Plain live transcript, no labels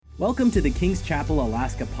Welcome to the Kings Chapel,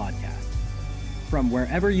 Alaska podcast. From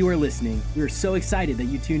wherever you are listening, we are so excited that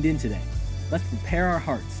you tuned in today. Let's prepare our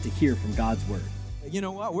hearts to hear from God's word. You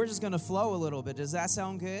know what? We're just going to flow a little bit. Does that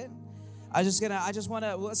sound good?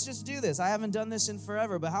 let's just do this. I haven't done this in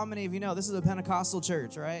forever, but how many of you know this is a Pentecostal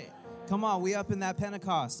church, right? Come on, we up in that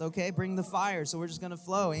Pentecost, okay? Bring the fire, so we're just going to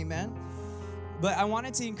flow, amen? But I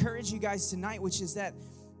wanted to encourage you guys tonight, which is that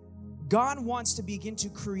God wants to begin to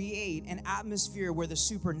create an atmosphere where the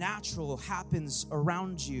supernatural happens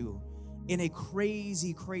around you in a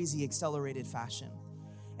crazy, crazy accelerated fashion.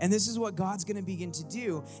 And this is what God's going to begin to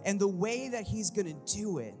do. And the way that he's going to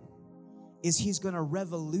do it is he's going to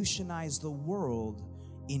revolutionize the world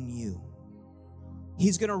in you.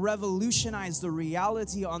 He's going to revolutionize the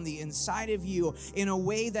reality on the inside of you in a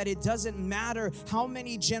way that it doesn't matter how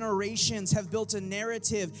many generations have built a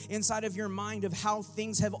narrative inside of your mind of how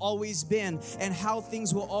things have always been and how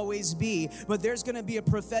things will always be. But there's going to be a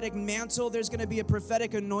prophetic mantle. There's going to be a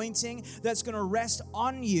prophetic anointing that's going to rest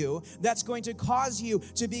on you, that's going to cause you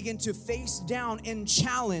to begin to face down and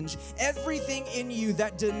challenge everything in you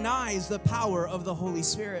that denies the power of the Holy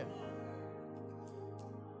Spirit.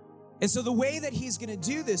 And so the way that he's going to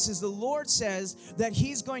do this is the Lord says that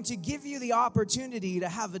he's going to give you the opportunity to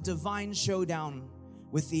have a divine showdown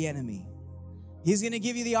with the enemy. He's going to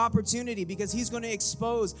give you the opportunity because he's going to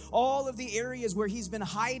expose all of the areas where he's been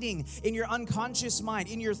hiding in your unconscious mind,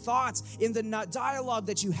 in your thoughts, in the dialogue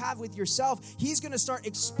that you have with yourself. He's going to start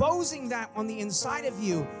exposing that on the inside of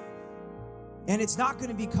you. And it's not going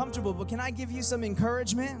to be comfortable, but can I give you some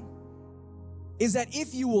encouragement? Is that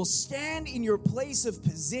if you will stand in your place of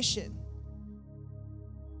position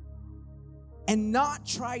and not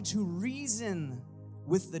try to reason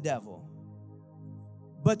with the devil,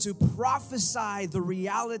 but to prophesy the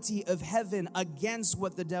reality of heaven against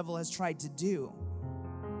what the devil has tried to do,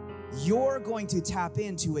 you're going to tap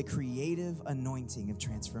into a creative anointing of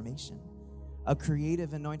transformation. A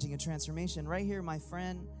creative anointing of transformation. Right here, my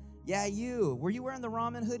friend. Yeah, you. Were you wearing the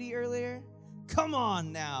ramen hoodie earlier? Come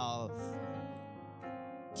on now.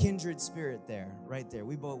 Kindred spirit there, right there.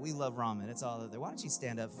 We love ramen. It's all there. Why don't you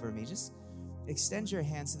stand up for me? Just extend your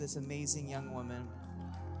hands to this amazing young woman.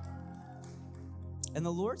 And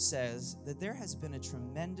the Lord says that there has been a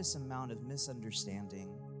tremendous amount of misunderstanding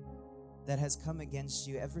that has come against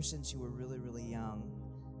you ever since you were really, really young.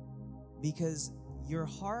 Because your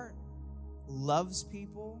heart loves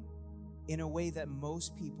people in a way that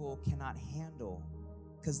most people cannot handle,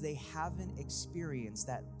 because they haven't experienced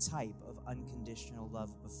that type of unconditional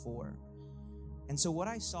love before. And so what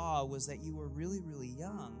I saw was that you were really, really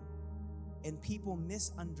young, and people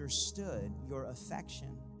misunderstood your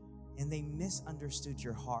affection, and they misunderstood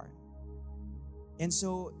your heart. And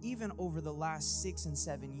so even over the last 6 and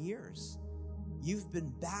 7 years, you've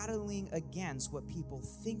been battling against what people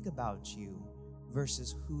think about you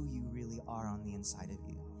versus who you really are on the inside of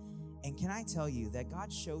you. And can I tell you that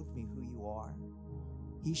God showed me who you are?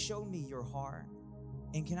 He showed me your heart.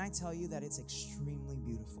 And can I tell you that it's extremely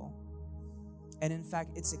beautiful? And in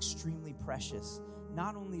fact, it's extremely precious,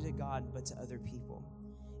 not only to God, but to other people.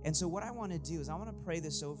 And so what I want to do is I want to pray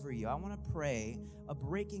this over you. I want to pray a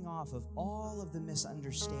breaking off of all of the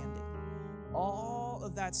misunderstanding, all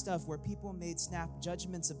of that stuff where people made snap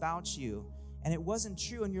judgments about you, and it wasn't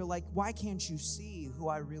true. And you're like, why can't you see who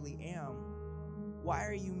I really am? Why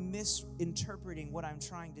are you misinterpreting what I'm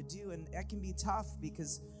trying to do? And that can be tough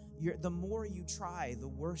because the more you try, the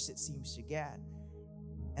worse it seems to get.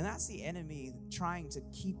 And that's the enemy trying to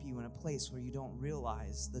keep you in a place where you don't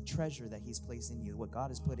realize the treasure that he's placed in you, what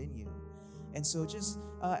God has put in you. And so just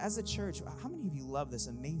as a church, how many of you love this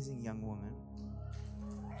amazing young woman?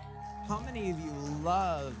 How many of you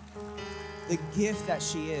love the gift that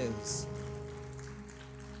she is?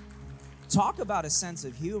 Talk about a sense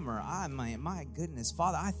of humor. My goodness,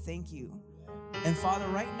 Father, I thank you. And Father,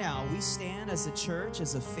 right now, we stand as a church,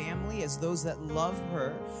 as a family, as those that love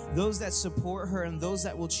her, those that support her, and those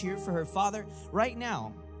that will cheer for her. Father, right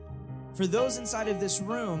now, for those inside of this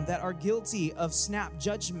room that are guilty of snap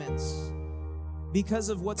judgments because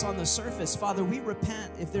of what's on the surface, Father, we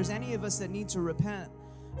repent. If there's any of us that need to repent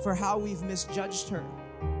for how we've misjudged her,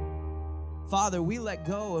 Father, we let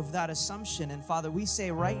go of that assumption. And Father, we say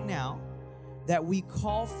right now, that we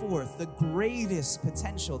call forth the greatest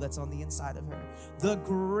potential that's on the inside of her, the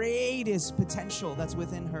greatest potential that's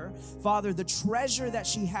within her. Father, the treasure that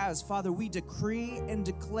she has, Father, we decree and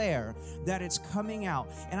declare that it's coming out.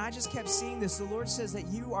 And I just kept seeing this. The Lord says that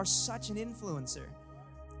you are such an influencer.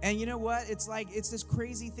 And you know what? It's like, it's this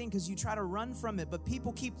crazy thing because you try to run from it, but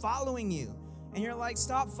people keep following you. And you're like,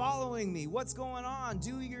 stop following me. What's going on?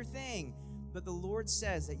 Do your thing. But the Lord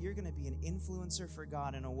says that you're going to be an influencer for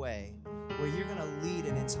God in a way where you're going to lead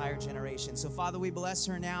an entire generation. So, Father, we bless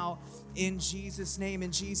her now in Jesus' name,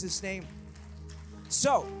 in Jesus' name.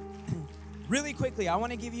 So, really quickly, I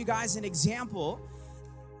want to give you guys an example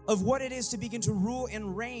of what it is to begin to rule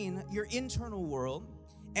and reign your internal world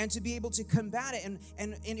and to be able to combat it.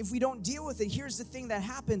 And if we don't deal with it, here's the thing that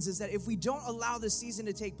happens is that if we don't allow this season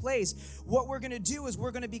to take place, what we're going to do is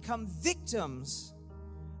we're going to become victims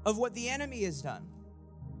of what the enemy has done,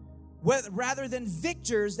 rather than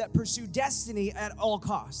victors that pursue destiny at all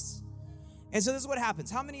costs. And so this is what happens.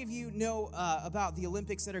 How many of you know about the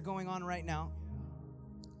Olympics that are going on right now?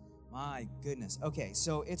 My goodness. Okay,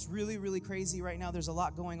 so it's really, really crazy right now. There's a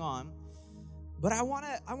lot going on. But I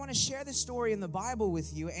want to share this story in the Bible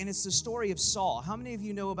with you, and it's the story of Saul. How many of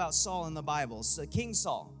you know about Saul in the Bible? So King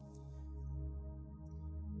Saul.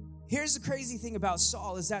 Here's the crazy thing about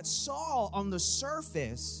Saul is that Saul on the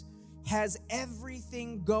surface has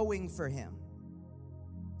everything going for him.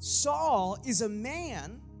 Saul is a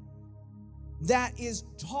man that is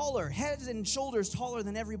taller, head and shoulders taller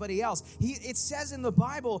than everybody else. It says in the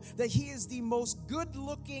Bible that he is the most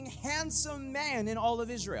good-looking, handsome man in all of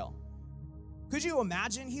Israel. Could you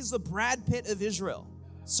imagine? He's the Brad Pitt of Israel,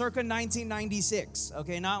 circa 1996.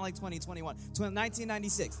 Okay, not like 2021,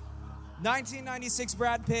 1996. 1996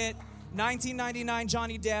 Brad Pitt, 1999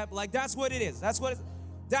 Johnny Depp. Like, that's what it is. That's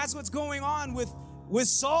what's going on with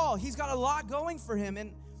Saul. He's got a lot going for him,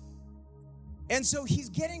 and so he's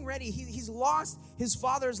getting ready. He's lost his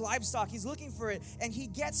father's livestock. He's looking for it, and he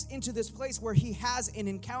gets into this place where he has an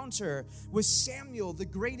encounter with Samuel, the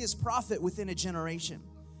greatest prophet within a generation.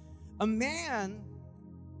 A man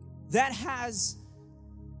that has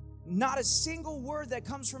not a single word that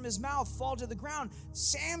comes from his mouth fall to the ground.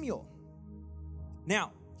 Samuel.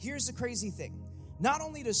 Now, here's the crazy thing. Not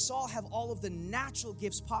only does Saul have all of the natural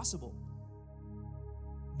gifts possible,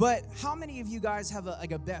 but how many of you guys have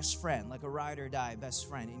a best friend, like a ride or die best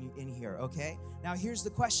friend in here, okay? Now, here's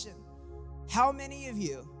the question. How many of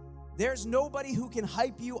you, there's nobody who can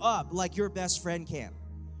hype you up like your best friend can?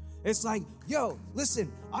 It's like, yo,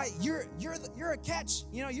 listen, you're a catch,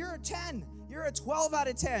 you're a 10. You're a 12 out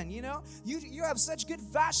of 10, You have such good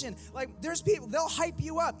fashion. Like, there's people, they'll hype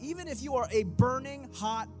you up, even if you are a burning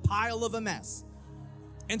hot pile of a mess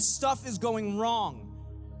and stuff is going wrong.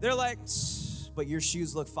 They're like, but your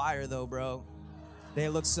shoes look fire though, bro. They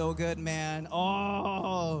look so good, man.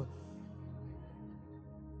 Oh,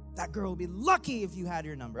 that girl would be lucky if you had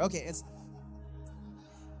your number. Okay,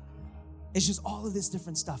 it's just all of this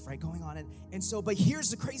different stuff, right, going on. And so, but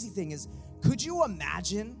here's the crazy thing is, could you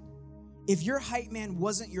imagine if your hype man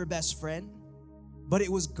wasn't your best friend, but it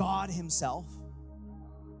was God himself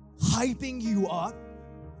hyping you up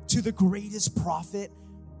to the greatest prophet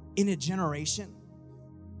in a generation?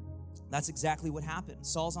 That's exactly what happened.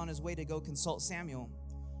 Saul's on his way to go consult Samuel.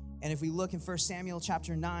 And if we look in 1 Samuel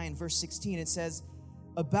chapter 9, verse 16, it says,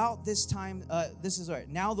 about this time,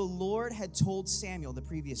 now the Lord had told Samuel the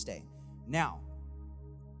previous day. Now,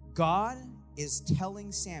 God is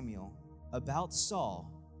telling Samuel about Saul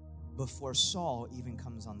before Saul even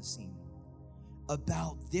comes on the scene.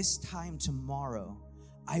 About this time tomorrow,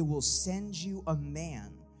 I will send you a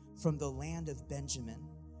man from the land of Benjamin.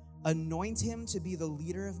 Anoint him to be the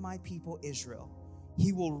leader of my people Israel.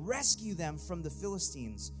 He will rescue them from the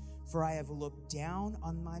Philistines, for I have looked down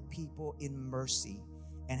on my people in mercy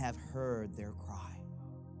and have heard their cry.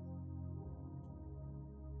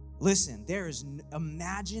 Listen,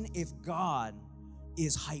 imagine if God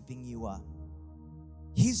is hyping you up.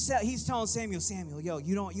 He's telling Samuel, yo,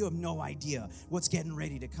 you have no idea what's getting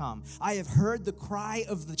ready to come. I have heard the cry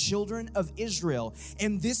of the children of Israel,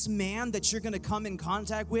 and this man that you're going to come in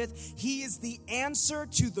contact with, he is the answer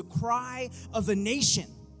to the cry of a nation.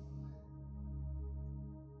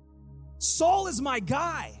 Saul is my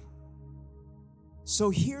guy. So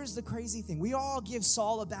here's the crazy thing. We all give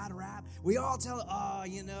Saul a bad rap. We all tell,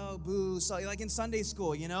 boo, Saul, like in Sunday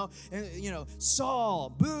school, and,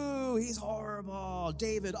 Saul, boo, he's horrible.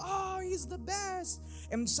 David, he's the best.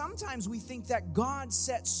 And sometimes we think that God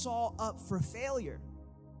set Saul up for failure.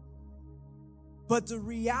 But the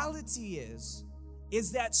reality is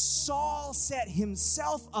that Saul set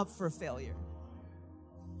himself up for failure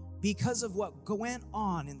because of what went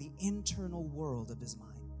on in the internal world of his mind.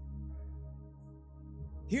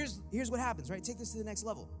 Here's what happens, right? Take this to the next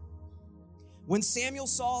level. When Samuel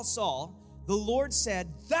saw Saul, the Lord said,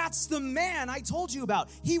 that's the man I told you about.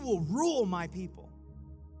 He will rule my people.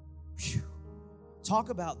 Whew. Talk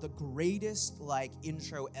about the greatest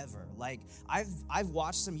intro ever. I've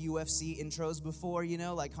watched some UFC intros before,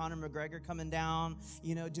 like Conor McGregor coming down,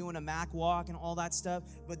 doing a Mac walk and all that stuff.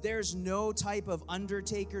 But there's no type of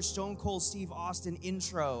Undertaker, Stone Cold Steve Austin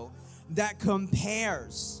intro that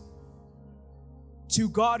compares to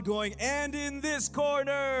God going, and in this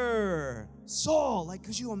corner, Saul.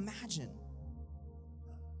 Could you imagine?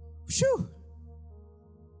 Phew.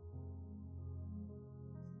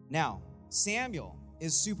 Now, Samuel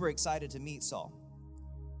is super excited to meet Saul.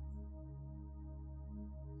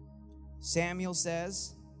 Samuel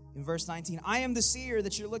says in verse 19, I am the seer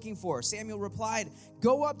that you're looking for. Samuel replied,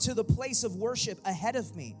 go up to the place of worship ahead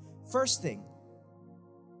of me. First thing,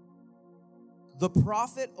 the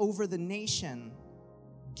prophet over the nation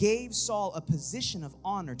gave Saul a position of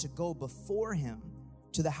honor to go before him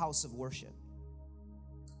to the house of worship.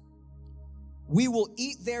 We will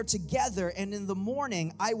eat there together, and in the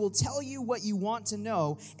morning I will tell you what you want to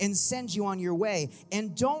know and send you on your way.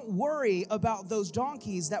 And don't worry about those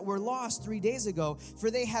donkeys that were lost 3 days ago, for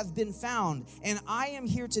they have been found. And I am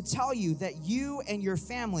here to tell you that you and your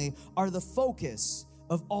family are the focus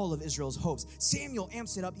of all of Israel's hopes. Samuel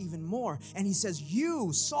amps it up even more, and he says,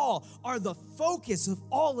 you, Saul, are the focus of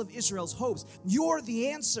all of Israel's hopes. You're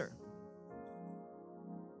the answer.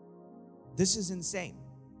 This is insane.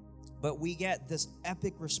 But we get this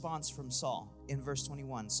epic response from Saul in verse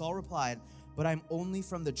 21. Saul replied, but I'm only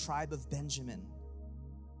from the tribe of Benjamin,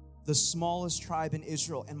 the smallest tribe in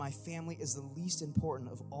Israel, and my family is the least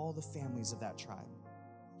important of all the families of that tribe.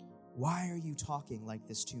 Why are you talking like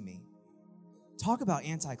this to me? Talk about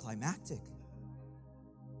anticlimactic.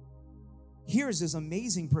 Here's this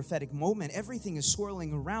amazing prophetic moment. Everything is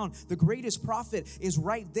swirling around. The greatest prophet is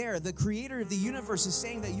right there. The creator of the universe is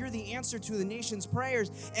saying that you're the answer to the nation's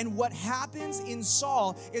prayers. And what happens in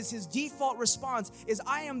Saul is his default response is,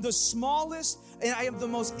 I am the smallest and I am the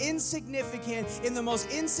most insignificant in the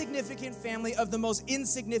most insignificant family of the most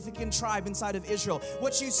insignificant tribe inside of Israel.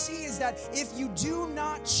 What you see is that if you do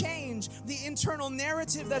not change the internal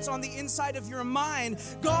narrative that's on the inside of your mind,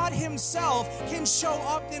 God himself can show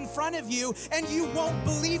up in front of you and you won't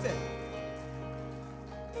believe it.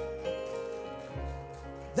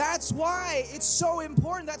 That's why it's so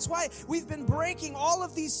important. That's why we've been breaking all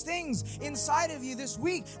of these things inside of you this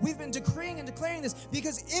week. We've been decreeing and declaring this,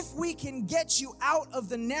 because if we can get you out of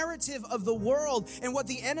the narrative of the world and what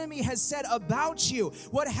the enemy has said about you,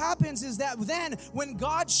 what happens is that then when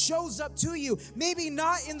God shows up to you, maybe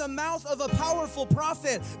not in the mouth of a powerful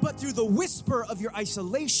prophet, but through the whisper of your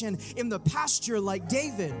isolation in the pasture like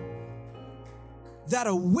David, that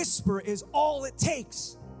a whisper is all it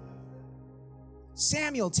takes.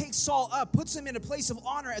 Samuel takes Saul up, puts him in a place of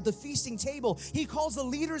honor at the feasting table. He calls the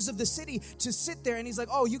leaders of the city to sit there, and he's like,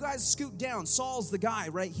 oh, you guys scoot down. Saul's the guy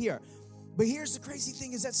right here. But here's the crazy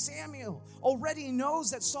thing is that Samuel already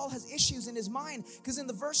knows that Saul has issues in his mind, because in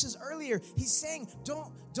the verses earlier, he's saying,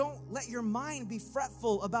 don't let your mind be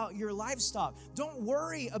fretful about your livestock. Don't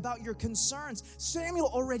worry about your concerns. Samuel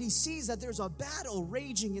already sees that there's a battle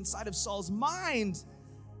raging inside of Saul's mind.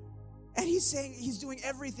 And he's saying, he's doing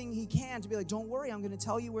everything he can to be like, don't worry, I'm going to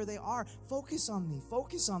tell you where they are. Focus on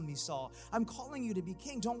me, Saul. I'm calling you to be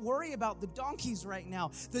king. Don't worry about the donkeys right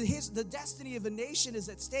now. The destiny of a nation is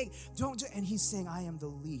at stake. And he's saying, I am the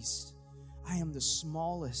least. I am the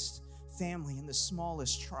smallest family and the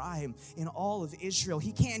smallest tribe in all of Israel.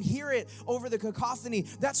 He can't hear it over the cacophony.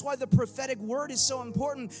 That's why the prophetic word is so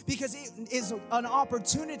important, because it is an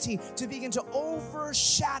opportunity to begin to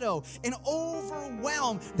overshadow and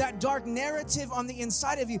overwhelm that dark narrative on the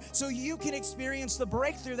inside of you, so you can experience the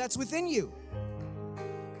breakthrough that's within you.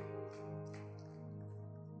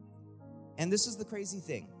 And this is the crazy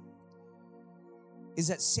thing, is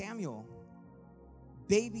that Samuel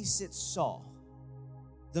babysits Saul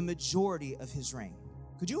the majority of his reign.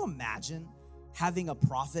 Could you imagine having a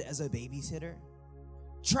prophet as a babysitter?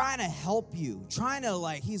 Trying to help you,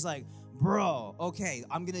 he's like, bro, okay,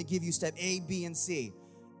 I'm gonna give you step A, B, and C.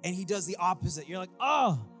 And he does the opposite. You're like,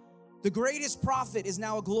 oh, the greatest prophet is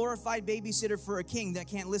now a glorified babysitter for a king that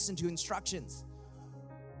can't listen to instructions.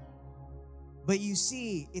 But you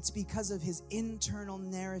see, it's because of his internal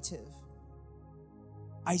narrative.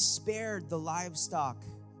 I spared the livestock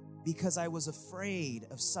because I was afraid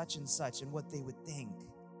of such and such and what they would think.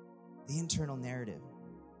 The internal narrative.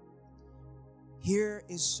 Here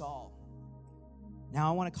is Saul. Now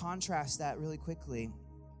I want to contrast that really quickly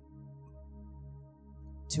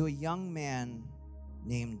to a young man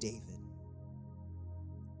named David.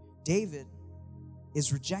 David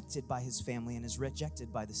is rejected by his family and is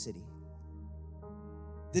rejected by the city.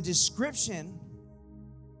 The description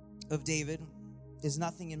of David is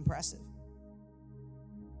nothing impressive.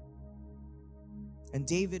 And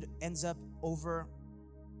David ends up over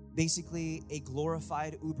basically a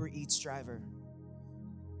glorified Uber Eats driver,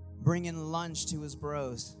 bringing lunch to his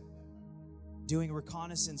bros, doing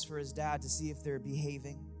reconnaissance for his dad to see if they're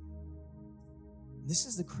behaving. This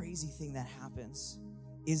is the crazy thing that happens,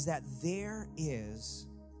 is that there is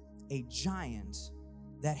a giant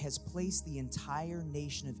that has placed the entire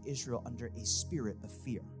nation of Israel under a spirit of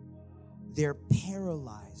fear. They're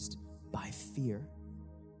paralyzed by fear.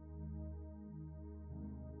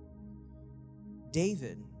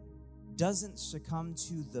 David doesn't succumb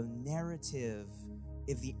to the narrative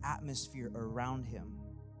of the atmosphere around him,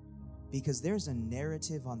 because there's a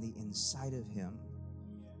narrative on the inside of him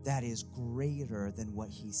that is greater than what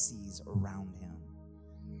he sees around him.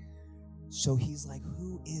 So he's like,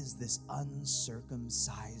 who is this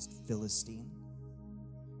uncircumcised Philistine?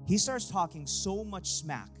 He starts talking so much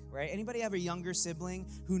smack, right? Anybody have a younger sibling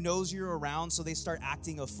who knows you're around, so they start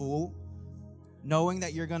acting a fool, knowing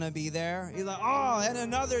that you're gonna be there? He's like, oh, and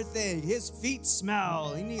another thing, his feet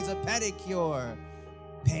smell, he needs a pedicure.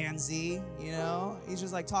 Pansy, you know? He's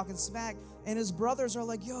just like talking smack. And his brothers are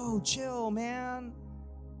like, yo, chill, man.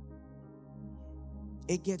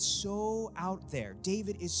 It gets so out there.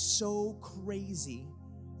 David is so crazy,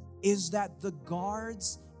 is that the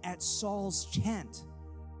guards at Saul's tent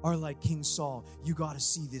are like, King Saul, you got to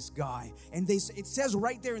see this guy. And it says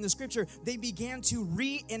right there in the scripture, they began to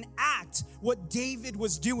reenact what David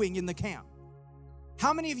was doing in the camp.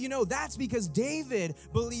 How many of you know that's because David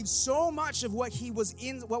believed so much of what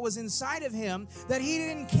was inside of him that he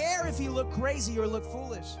didn't care if he looked crazy or looked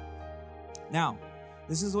foolish. Now,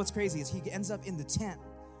 this is what's crazy, is he ends up in the tent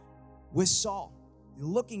with Saul,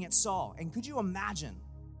 looking at Saul. And could you imagine?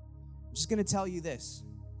 I'm just going to tell you this.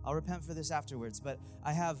 I'll repent for this afterwards, but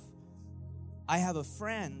I have a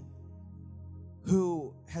friend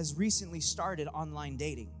who has recently started online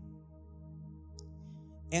dating.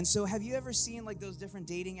 And so have you ever seen like those different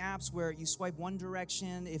dating apps where you swipe one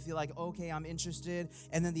direction if you're like, okay, I'm interested,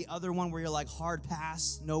 and then the other one where you're like, hard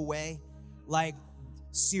pass, no way, like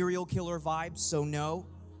serial killer vibes, so no,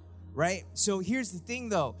 right? So here's the thing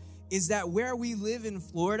though, is that where we live in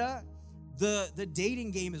Florida, the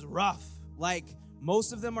dating game is rough. Like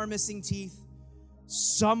most of them are missing teeth.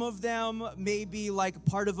 Some of them may be like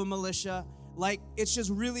part of a militia. Like it's just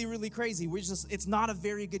really, really crazy. It's not a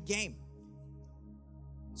very good game.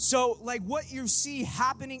 So like what you see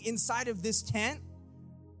happening inside of this tent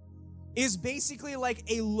is basically like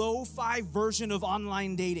a lo-fi version of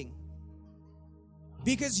online dating.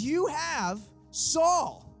 Because you have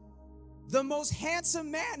Saul, the most handsome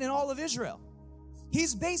man in all of Israel.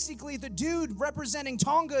 He's basically the dude representing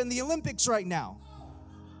Tonga in the Olympics right now.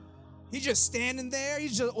 He's just standing there,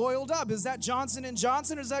 he's just oiled up. Is that Johnson &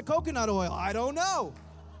 Johnson or is that coconut oil? I don't know.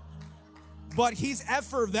 But he's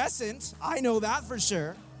effervescent. I know that for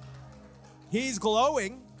sure. He's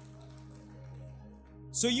glowing.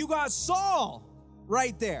 So you got Saul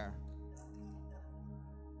right there.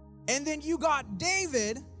 And then you got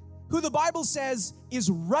David, who the Bible says is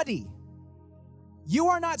ruddy. You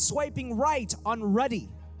are not swiping right on ruddy.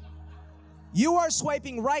 You are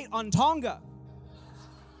swiping right on Tonga.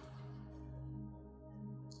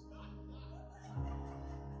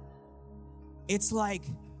 It's like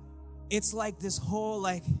this whole,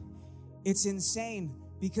 like, it's insane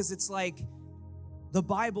because it's like the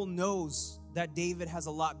Bible knows that David has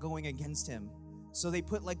a lot going against him. So they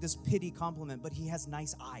put like this pity compliment, but he has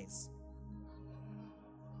nice eyes.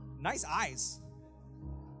 Nice eyes.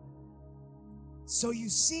 So you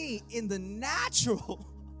see, in the natural,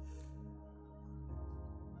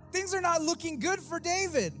 things are not looking good for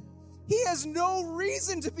David. He has no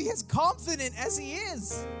reason to be as confident as he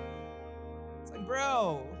is. It's like,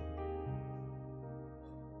 bro.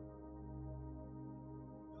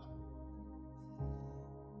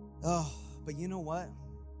 Oh, but you know what?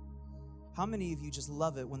 How many of you just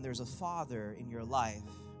love it when there's a father in your life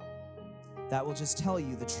that will just tell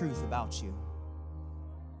you the truth about you?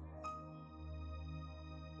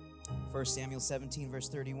 1 Samuel 17, verse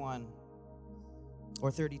 31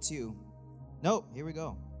 or 32. Nope, here we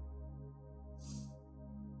go.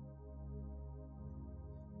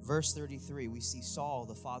 Verse 33, we see Saul,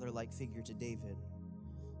 the father-like figure to David,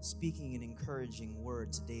 speaking an encouraging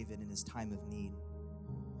word to David in his time of need.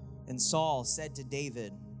 And Saul said to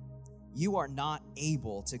David, "You are not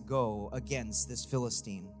able to go against this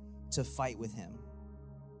Philistine to fight with him,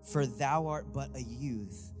 for thou art but a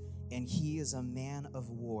youth, and he is a man of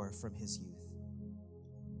war from his youth."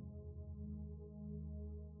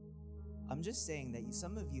 I'm just saying that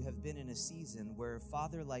some of you have been in a season where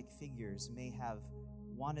father-like figures may have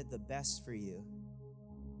wanted the best for you,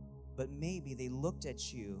 but maybe they looked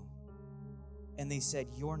at you and they said,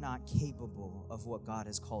 you're not capable of what God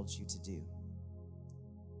has called you to do.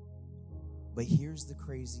 But here's the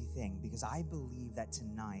crazy thing, because I believe that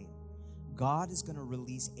tonight, God is going to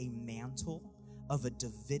release a mantle of a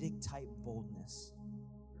Davidic type boldness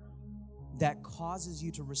that causes you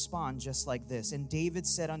to respond just like this. And David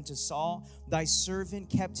said unto Saul, thy servant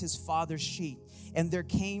kept his father's sheep, and there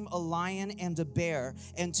came a lion and a bear,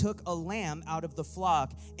 and took a lamb out of the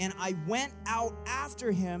flock. And I went out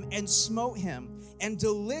after him, and smote him, and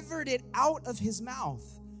delivered it out of his mouth.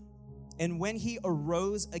 And when he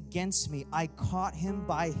arose against me, I caught him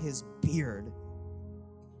by his beard,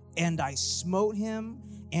 and I smote him,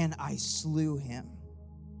 and I slew him.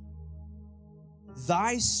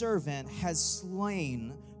 Thy servant has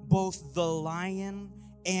slain both the lion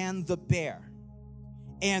and the bear,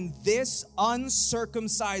 and this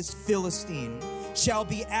uncircumcised Philistine shall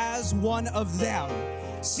be as one of them,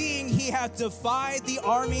 seeing he hath defied the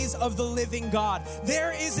armies of the living God.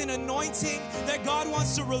 There is an anointing that God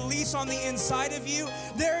wants to release on the inside of you.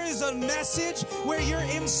 There is a message where you're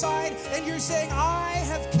inside and you're saying, I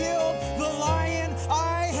have killed the lion,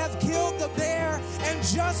 I have killed the bear, and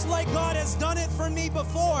just like God has done it for me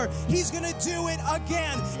before, he's gonna do it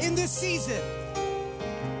again in this season.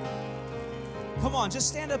 Come on, just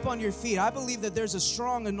stand up on your feet. I believe that there's a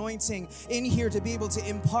strong anointing in here to be able to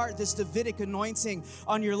impart this Davidic anointing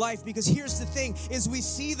on your life. Because here's the thing, is we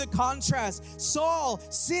see the contrast. Saul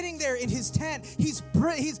sitting there in his tent, he's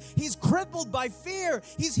crippled by fear.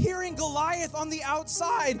 He's hearing Goliath on the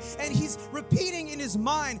outside, and he's repeating in his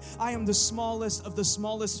mind, I am the smallest of the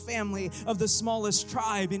smallest family of the smallest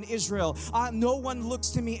tribe in Israel. No one looks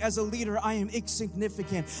to me as a leader. I am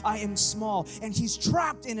insignificant. I am small. And he's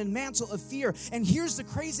trapped in a mantle of fear. And here's the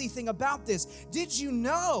crazy thing about this. Did you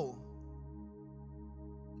know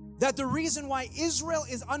that the reason why Israel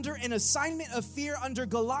is under an assignment of fear under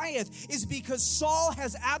Goliath is because Saul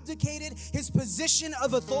has abdicated his position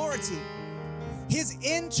of authority? His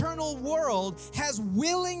internal world has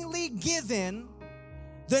willingly given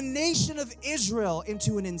the nation of Israel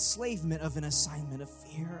into an enslavement of an assignment of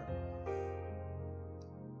fear.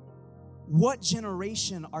 What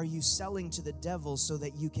generation are you selling to the devil so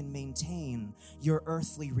that you can maintain your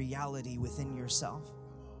earthly reality within yourself?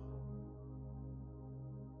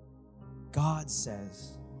 God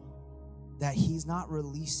says that he's not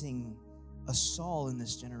releasing a Saul in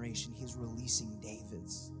this generation, he's releasing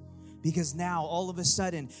David's. Because now, all of a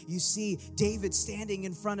sudden, you see David standing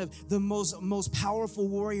in front of the most powerful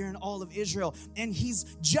warrior in all of Israel. And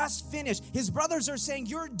he's just finished. His brothers are saying,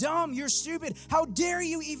 you're dumb, you're stupid. How dare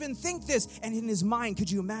you even think this? And in his mind, could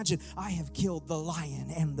you imagine? I have killed the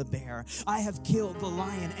lion and the bear. I have killed the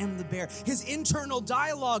lion and the bear. His internal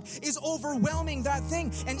dialogue is overwhelming that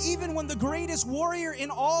thing. And even when the greatest warrior in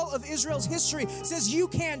all of Israel's history says, you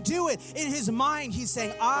can't do it, in his mind, he's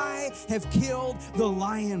saying, I have killed the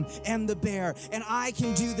lion and the bear, and I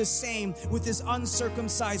can do the same with this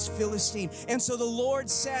uncircumcised Philistine. And so the Lord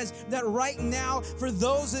says that right now, for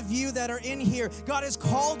those of you that are in here, God has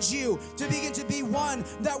called you to begin to be one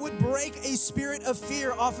that would break a spirit of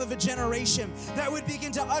fear off of a generation, that would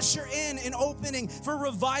begin to usher in an opening for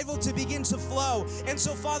revival to begin to flow. And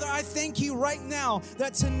so, Father, I thank you right now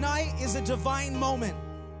that tonight is a divine moment.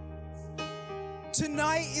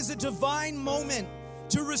 Tonight is a divine moment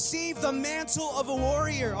to receive the mantle of a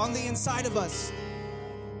warrior on the inside of us.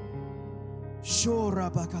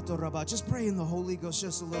 Just pray in the Holy Ghost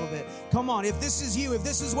just a little bit. Come on, if this is you, if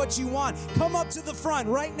this is what you want, come up to the front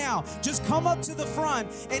right now. Just come up to the front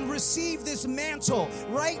and receive this mantle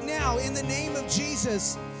right now in the name of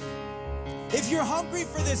Jesus. If you're hungry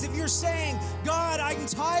for this, if you're saying, God, I'm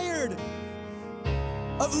tired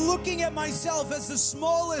of looking at myself as the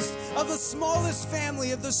smallest of the smallest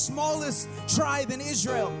family, of the smallest tribe in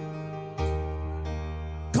Israel,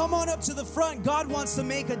 come on up to the front. God wants to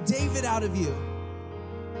make a David out of you.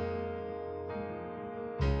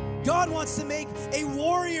 God wants to make a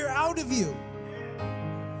warrior out of you.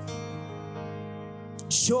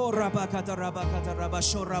 Come on,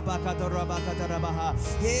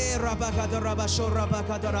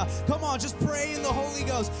 come on, just pray in the Holy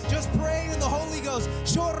Ghost. Just pray in the Holy Ghost.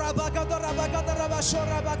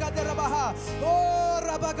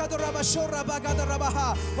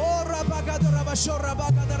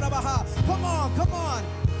 Come on, come on.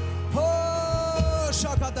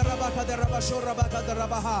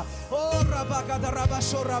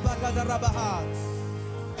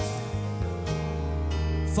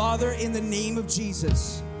 Father, in the name of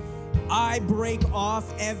Jesus, I break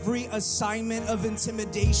off every assignment of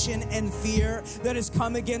intimidation and fear that has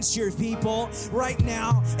come against your people right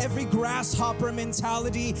now. Every grasshopper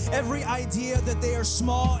mentality, every idea that they are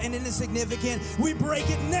small and insignificant, we break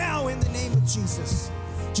it now in the name of Jesus.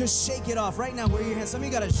 Just shake it off right now. Where your hands? Some of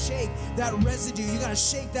you got to shake that residue. You got to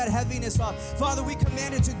shake that heaviness off. Father, we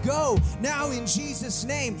command it to go now in Jesus'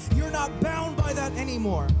 name. You're not bound by that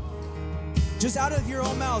anymore. Just out of your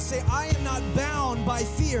own mouth, say, I am not bound by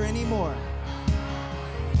fear anymore.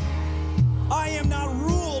 I am not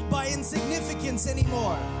ruled by insignificance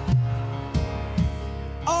anymore.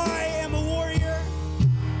 I am a warrior.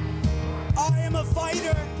 I am a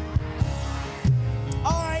fighter.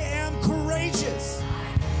 I am courageous.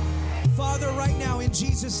 Father, right now in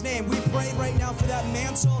Jesus' name, we pray right now for that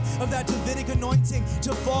mantle of that Davidic anointing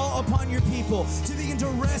to fall upon your people, to begin to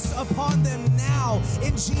rest upon them now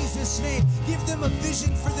in Jesus' name. Give them a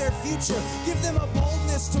vision for their future. Give them a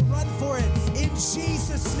boldness to run for it in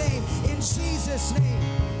Jesus' name. In Jesus' name.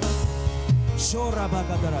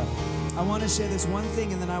 I want to share this one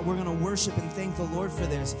thing, and then we're going to worship and thank the Lord for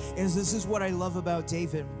this. This is what I love about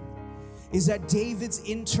David. Is that David's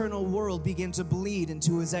internal world began to bleed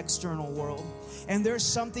into his external world. And there's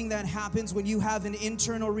something that happens when you have an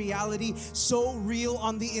internal reality so real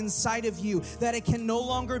on the inside of you that it can no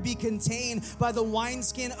longer be contained by the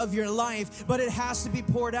wineskin of your life, but it has to be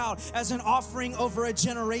poured out as an offering over a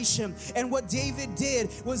generation. And what David did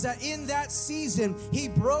was that in that season, he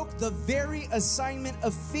broke the very assignment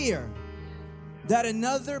of fear that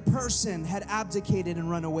another person had abdicated and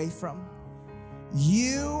run away from.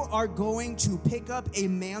 You are going to pick up a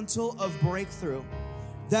mantle of breakthrough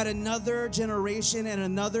that another generation and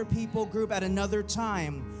another people group at another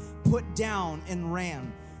time put down and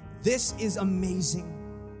ran. This is amazing.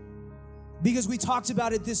 Because we talked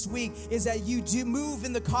about it this week, is that you do move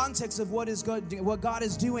in the context of what God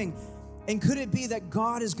is doing. And could it be that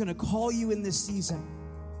God is going to call you in this season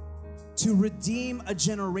to redeem a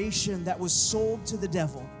generation that was sold to the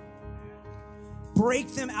devil? Break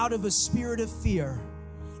them out of a spirit of fear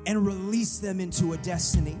and release them into a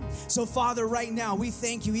destiny. So Father, right now, we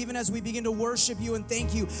thank you, even as we begin to worship you and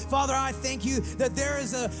thank you. Father, I thank you that there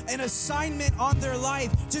is an assignment on their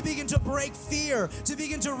life to begin to break fear, to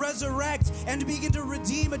begin to resurrect, and to begin to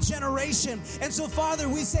redeem a generation. And so Father,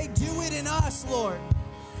 we say, do it in us, Lord.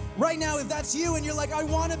 Right now, if that's you and you're like, I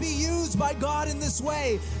want to be used by God in this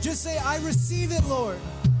way, just say, I receive it, Lord.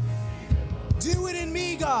 Do it in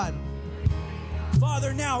me, God.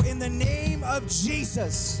 Father, now in the name of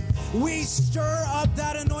Jesus, we stir up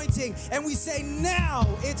that anointing and we say, now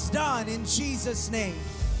it's done in Jesus' name.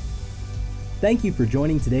 Thank you for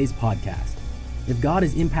joining today's podcast. If God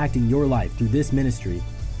is impacting your life through this ministry,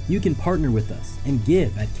 you can partner with us and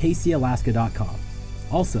give at kcalaska.com.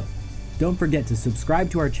 Also, don't forget to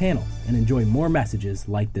subscribe to our channel and enjoy more messages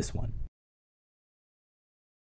like this one.